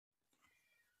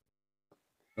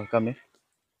Cầm đi,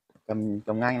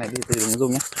 cầm ngang này đi từ ứng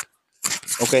dụng nhé.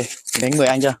 Ok, đánh 10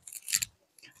 anh chưa?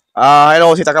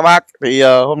 Hello, xin chào các bác. Thì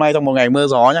hôm nay trong một ngày mưa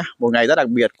gió nhá, một ngày rất đặc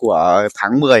biệt của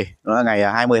tháng 10, đó là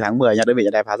ngày 20 tháng 10 nha. Đơn vị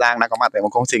Đẹp Hà Giang đang có mặt tại một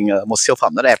công trình, một siêu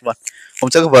phẩm rất đẹp luôn. Hôm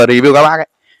trước vừa review các bác ấy,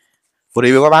 vừa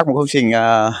review các bác một công trình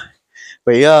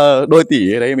với đôi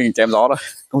tỷ đấy mình chém gió rồi.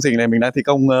 Công trình này mình đang thi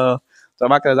công cho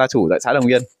bác gia chủ tại xã Đồng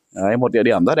Yên. Đấy, một địa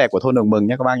điểm rất đẹp của thôn Đồng Mừng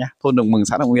nhé các bác nhé. Thôn Đồng Mừng,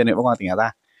 xã Đồng Yên, huyện Bắc Quang, tỉnh Hà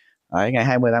Giang. Đấy, ngày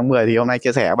 20 tháng 10 thì hôm nay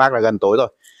chia sẻ các bác là gần tối rồi.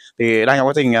 Thì đang trong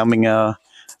quá trình mình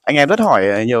anh em rất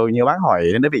hỏi, nhiều bác hỏi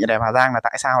đến đơn vị Đẹp Hà Giang là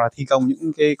tại sao là thi công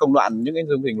những cái công đoạn, những cái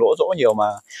công trình lỗ rỗ nhiều mà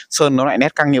sơn nó lại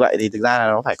nét căng như vậy. Thì thực ra là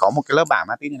nó phải có một cái lớp bả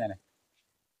matit như này này.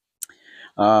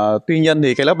 Tuy nhiên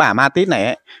thì cái lớp bả matit này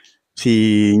ấy,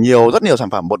 thì rất nhiều sản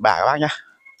phẩm bột bả các bác nhá.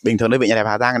 Bình thường đơn vị Đẹp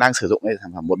Hà Giang đang sử dụng cái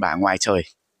sản phẩm bột bả ngoài trời.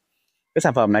 Cái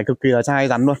sản phẩm này cực kỳ là chai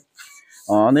rắn luôn.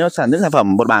 Nếu những sản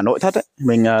phẩm bột bả nội thất ấy,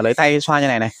 mình lấy tay xoa như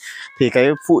này này thì cái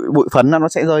bụi phấn nó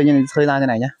sẽ rơi ra như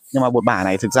này nhá. Nhưng mà bột bả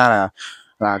này thực ra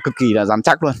là cực kỳ là rắn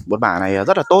chắc luôn. Bột bả này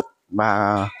rất là tốt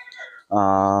và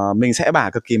mình sẽ bả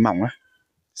cực kỳ mỏng ấy.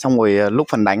 Xong rồi lúc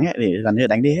phần đánh ấy, thì gần như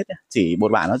đánh đi hết ấy. Chỉ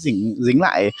bột bả nó dính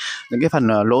lại những cái phần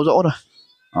lỗ rỗ thôi.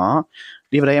 Đó,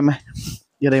 đi vào đây em ơi,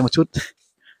 đi vào đây một chút.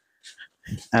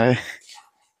 Đây.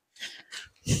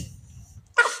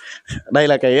 Đây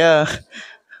là cái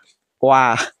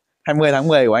quà 20 tháng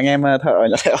 10 của anh em thợ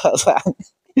Đẹp Hà Giang.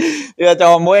 Bây giờ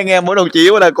cho mỗi anh em, mỗi đồng chí,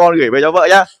 mỗi là con gửi về cho vợ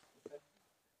nhá.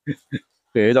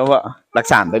 Gửi cho vợ, đặc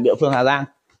sản tại địa phương Hà Giang.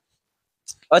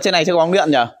 Trên này chưa có bóng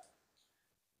điện nhỉ?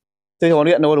 Chưa có bóng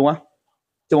điện đâu đúng không?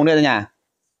 Chưa có bóng điện ở nhà.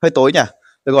 Hơi tối nhỉ?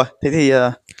 Được rồi, thế thì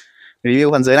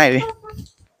review phần dưới này đi.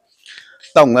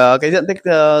 Tổng cái diện tích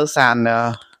sàn,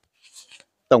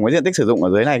 tổng cái diện tích sử dụng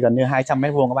ở dưới này gần như 200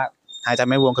 m² các bạn. 200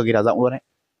 m² cực kỳ là rộng luôn đấy.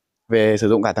 Về sử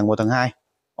dụng cả tầng 1, tầng 2.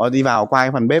 Đi vào qua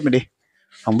cái phần bếp này đi.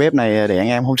 Phòng bếp này để anh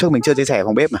em, hôm trước mình chưa chia sẻ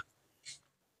phòng bếp mà.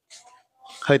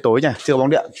 Hơi tối nhỉ, chưa có bóng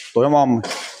điện, tối om.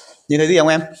 Nhìn thấy gì không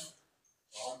em?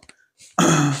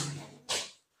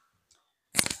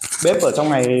 Bếp ở trong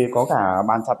này có cả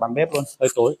bàn chặt bàn bếp luôn, hơi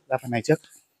tối, ra phần này trước.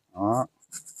 Đó.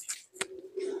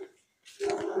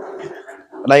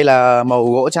 Đây là màu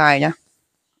gỗ chai nhá.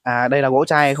 Đây là gỗ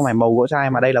chai, không phải màu gỗ chai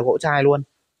mà đây là gỗ chai luôn.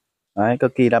 Đấy,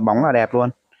 cực kỳ là bóng là đẹp luôn.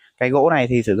 Cái gỗ này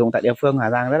thì sử dụng tại địa phương Hà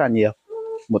Giang rất là nhiều.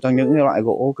 Một trong những loại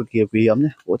gỗ cực kỳ quý hiếm nhé,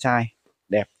 gỗ chai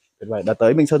đẹp. Đợt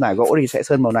tới mình sơn lại gỗ thì sẽ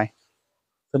sơn màu này,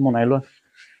 sơn màu này luôn.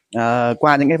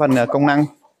 Qua những cái phần công năng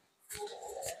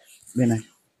bên này,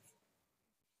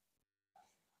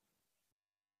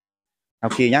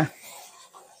 học kỳ nhá.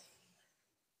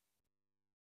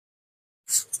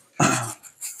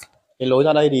 Cái lối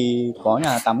ra đây thì có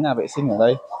nhà tắm, nhà vệ sinh ở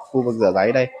đây, khu vực rửa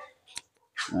ráy đây.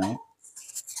 Đấy.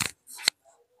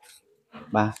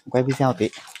 Bà quay video tí.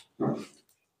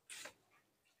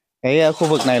 Cái khu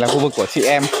vực này là khu vực của chị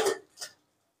em,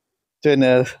 trên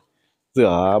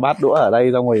rửa bát đũa ở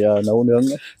đây, xong rồi nấu nướng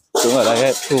cũng ở đây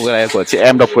ấy. Khu vực này của chị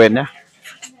em độc quyền nhá.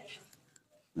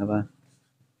 Vâng.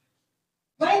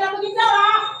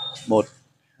 1,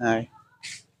 2.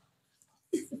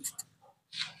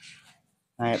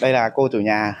 Đây là cô chủ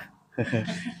nhà.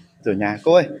 Chủ nhà.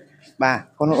 Cô ơi, bà,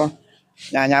 con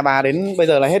nhà bà đến bây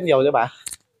giờ là hết nhiều chưa bà?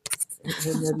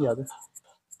 Hết nhiều chưa?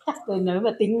 Chắc tôi nếu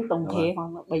mà tính tổng thể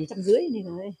khoảng 750 đi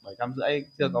rồi. 750,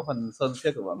 chưa có phần sơn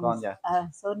xiết của bọn con nhỉ?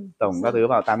 Sơn tổng các thứ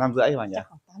vào 850 mà nhỉ? Chắc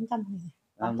khoảng 800 thì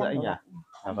 850 nhỉ?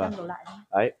 800 đổ lại.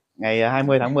 Đấy, ngày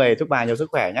 20 tháng 10 chúc bà nhiều sức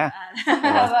khỏe nhá.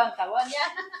 Vâng, cảm ơn nhé.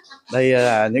 Đây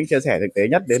là những chia sẻ thực tế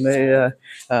nhất đến với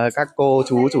các cô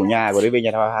chú chủ nhà của đơn vị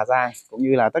Đẹp Hà Giang, cũng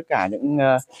như là tất cả những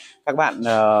các bạn,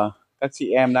 các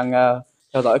chị em đang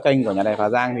theo dõi kênh của nhà Đẹp Hà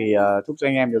Giang. Thì chúc cho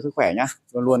anh em nhiều sức khỏe nhá,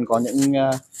 luôn luôn có những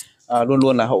luôn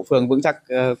luôn là hậu phương vững chắc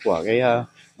của cái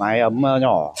mái ấm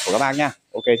nhỏ của các bác nhá.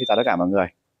 Ok, xin chào tất cả mọi người,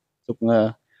 chúc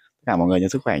tất cả mọi người nhiều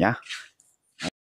sức khỏe nhá.